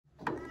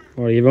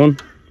Alright everyone,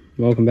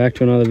 welcome back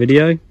to another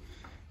video.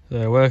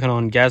 So working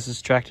on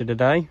Gazza's tractor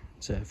today.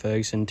 It's a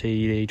Ferguson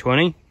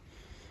TD20.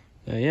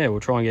 So yeah, we'll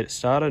try and get it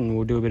started and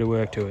we'll do a bit of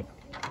work to it.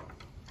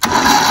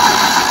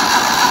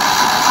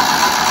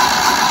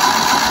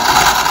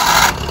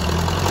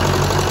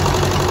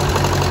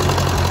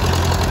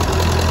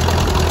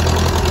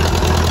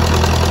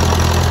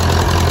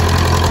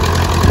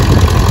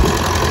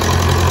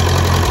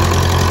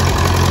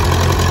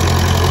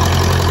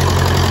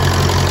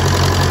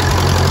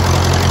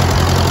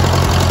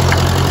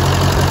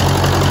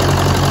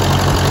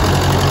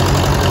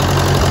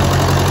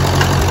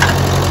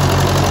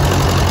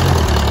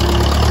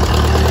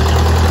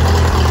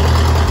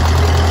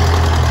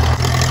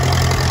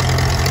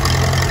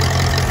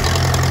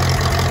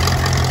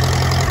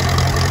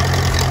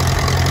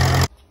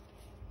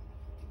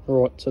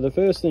 Right, so the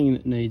first thing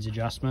that needs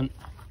adjustment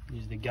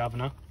is the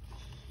governor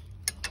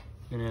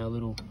and our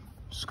little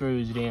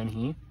screws down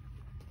here.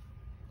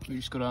 We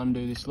just got to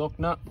undo this lock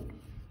nut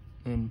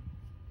and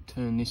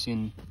turn this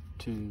in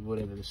to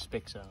whatever the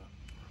specs are.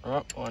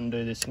 Alright, I'll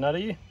undo this nut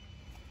here.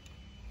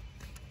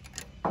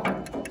 We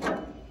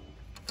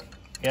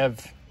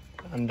have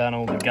undone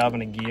all the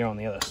governor gear on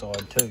the other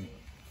side too.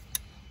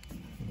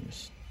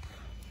 Just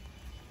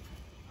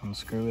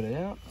unscrew it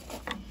out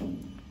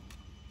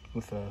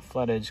with a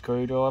flathead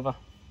screwdriver.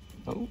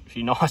 Oh,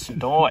 she's nice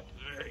and tight.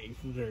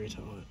 Very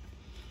tight.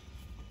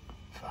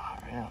 Far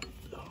out.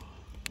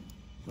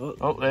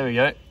 Oh, there we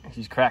go.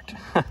 She's cracked.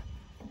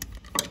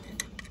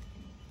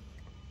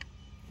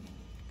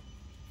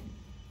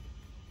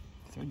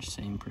 Threads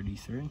seem pretty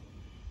through.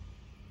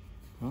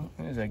 Oh,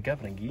 there's our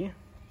governor gear.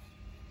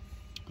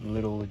 A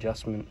little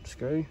adjustment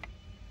screw.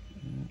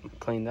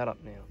 Clean that up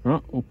now.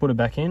 Right, we'll put it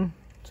back in.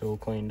 It's all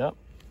cleaned up.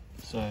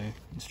 So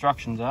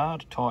instructions are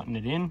to tighten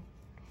it in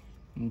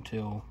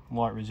until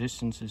light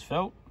resistance is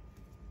felt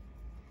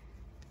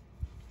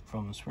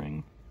from the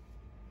spring.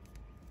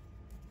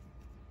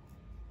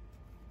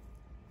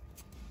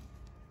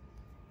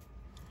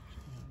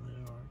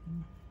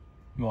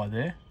 Right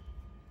there.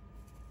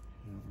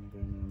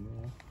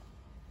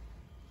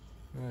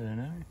 I don't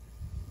know.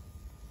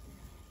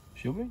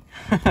 Should we?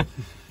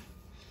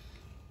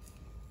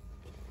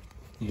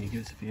 Yeah,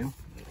 give us a feel.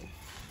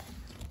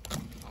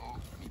 Oh,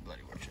 you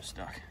bloody watch it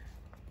stuck.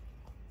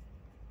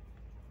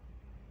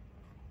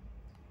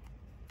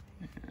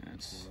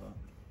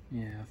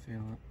 Yeah, I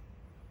feel it.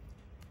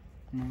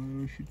 No,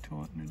 we should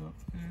tighten it up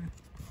there.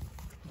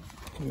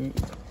 Yeah.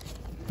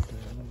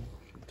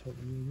 Should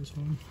tighten this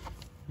one.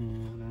 Yeah, I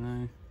don't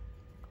know.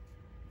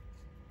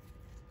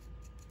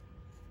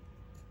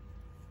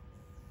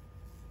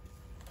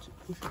 Is it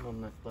pushing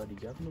on that bloody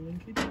governor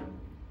linkage?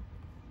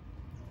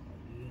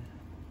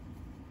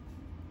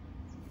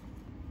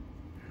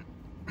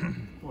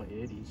 Oh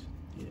yeah, it is.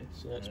 Yeah,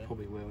 so that's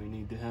probably where we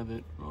need to have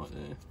it, right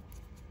there.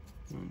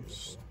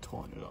 Just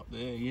tighten it up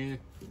there, yeah.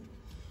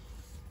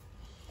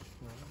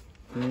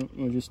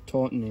 We're just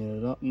tightening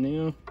it up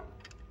now.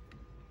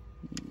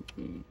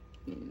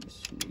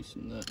 Just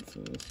loosen that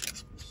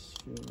first.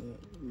 Just feel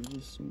that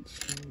resistance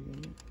going on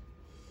it.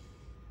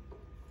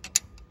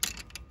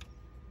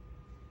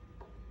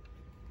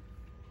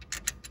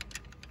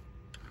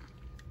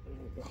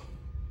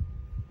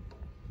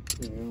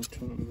 Yeah, I'll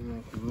tighten it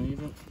up and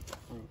leave it.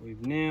 Right,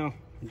 we've now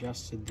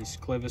adjusted this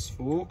clevis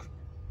fork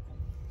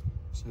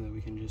so that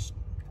we can just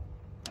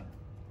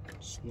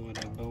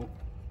slide our bolt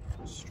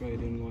straight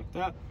in like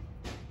that.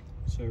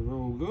 So we're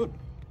all good.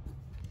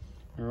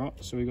 Alright,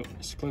 so we've got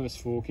this clevis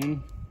fork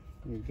in.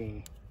 We've got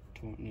to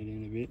tighten it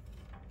in a bit.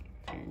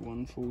 So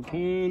one full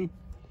turn.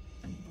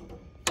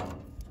 Put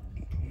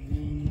it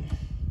in.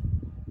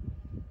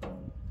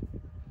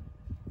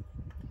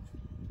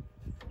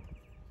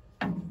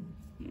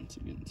 That's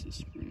against the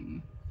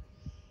spring.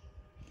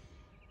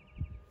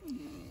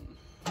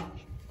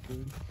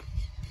 Good.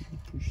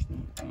 Push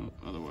that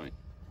other way.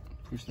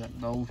 Push that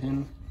bolt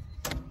in.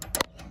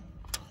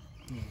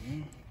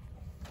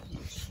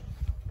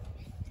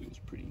 Feels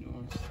pretty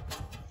nice.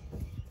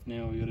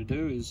 Now all we got to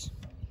do is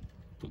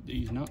put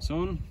these nuts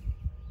on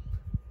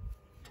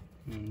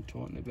and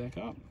tighten it back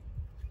up.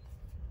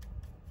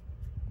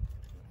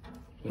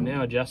 We're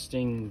now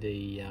adjusting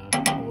the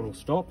auto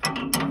stop.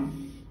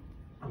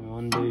 We'll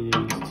undo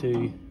these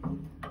two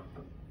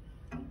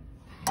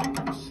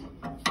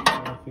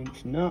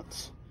 1/2-inch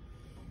nuts.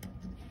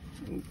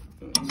 Ooh,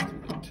 that's a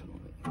bit tight.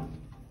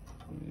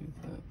 Move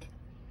that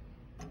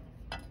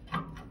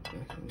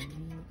back a little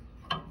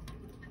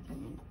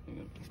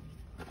bit.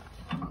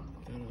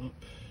 That up.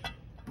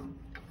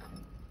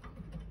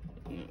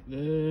 That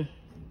there.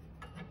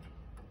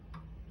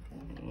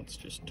 Well, it's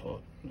just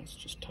tight. It's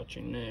just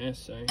touching there,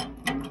 so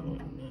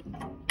tighten that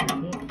back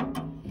up.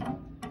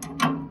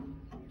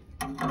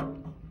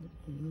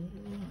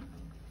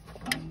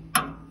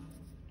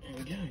 There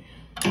we go.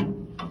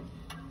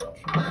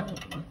 Try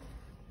that one.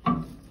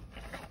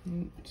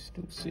 It's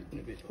still sitting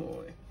a bit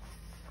high.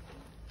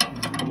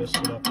 Adjust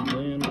it up and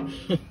down.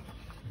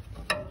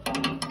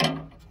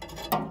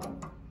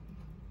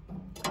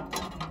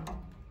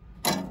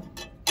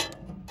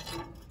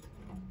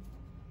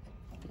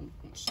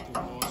 It's still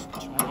nice and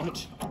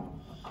tight.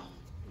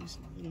 Just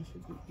let off a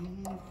bit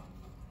more.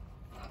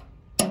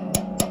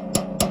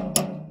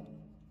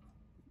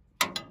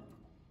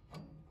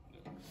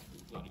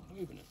 Bloody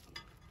moving it.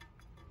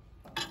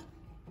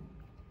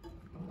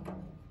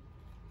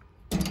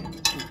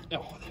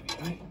 Oh, there we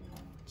go.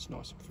 It's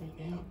nice and free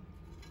now.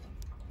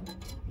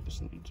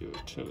 Just need to do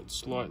it till it's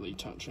slightly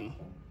touching.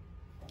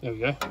 There we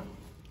go.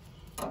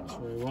 That's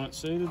where we want it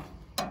seated.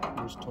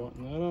 Just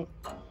tighten that up.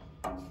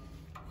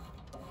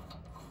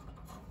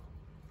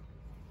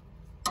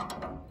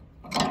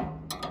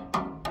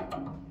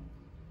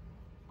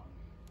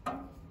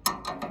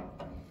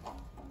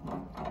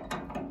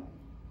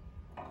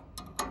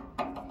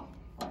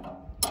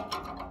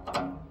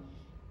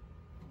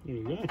 There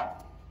we go.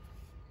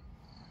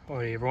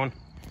 Alright everyone,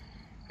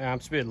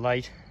 it's a bit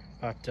late,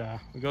 but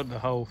we got the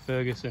whole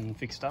Ferguson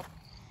fixed up.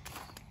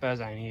 Baz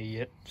ain't here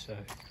yet, so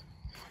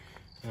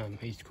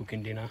he's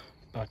cooking dinner.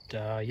 But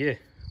yeah,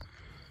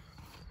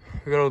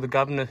 we got all the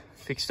governor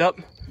fixed up.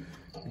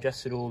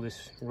 Adjusted all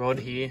this rod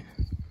here.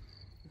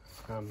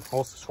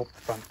 Also swapped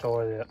the front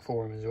tyre out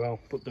for him as well.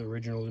 Put the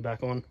originals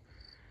back on.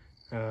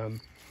 But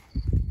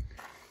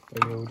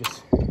yeah, we'll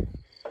just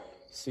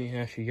see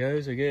how she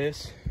goes, I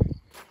guess.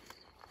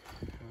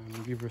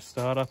 Give her a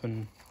start up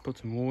and put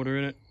some water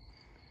in it,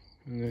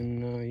 and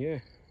then yeah.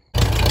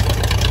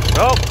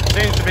 Well,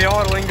 seems to be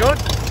idling good.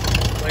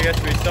 So I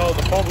guess we solved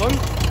the problem.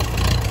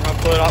 I'll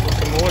fill it up with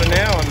some water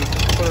now and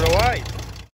put it away.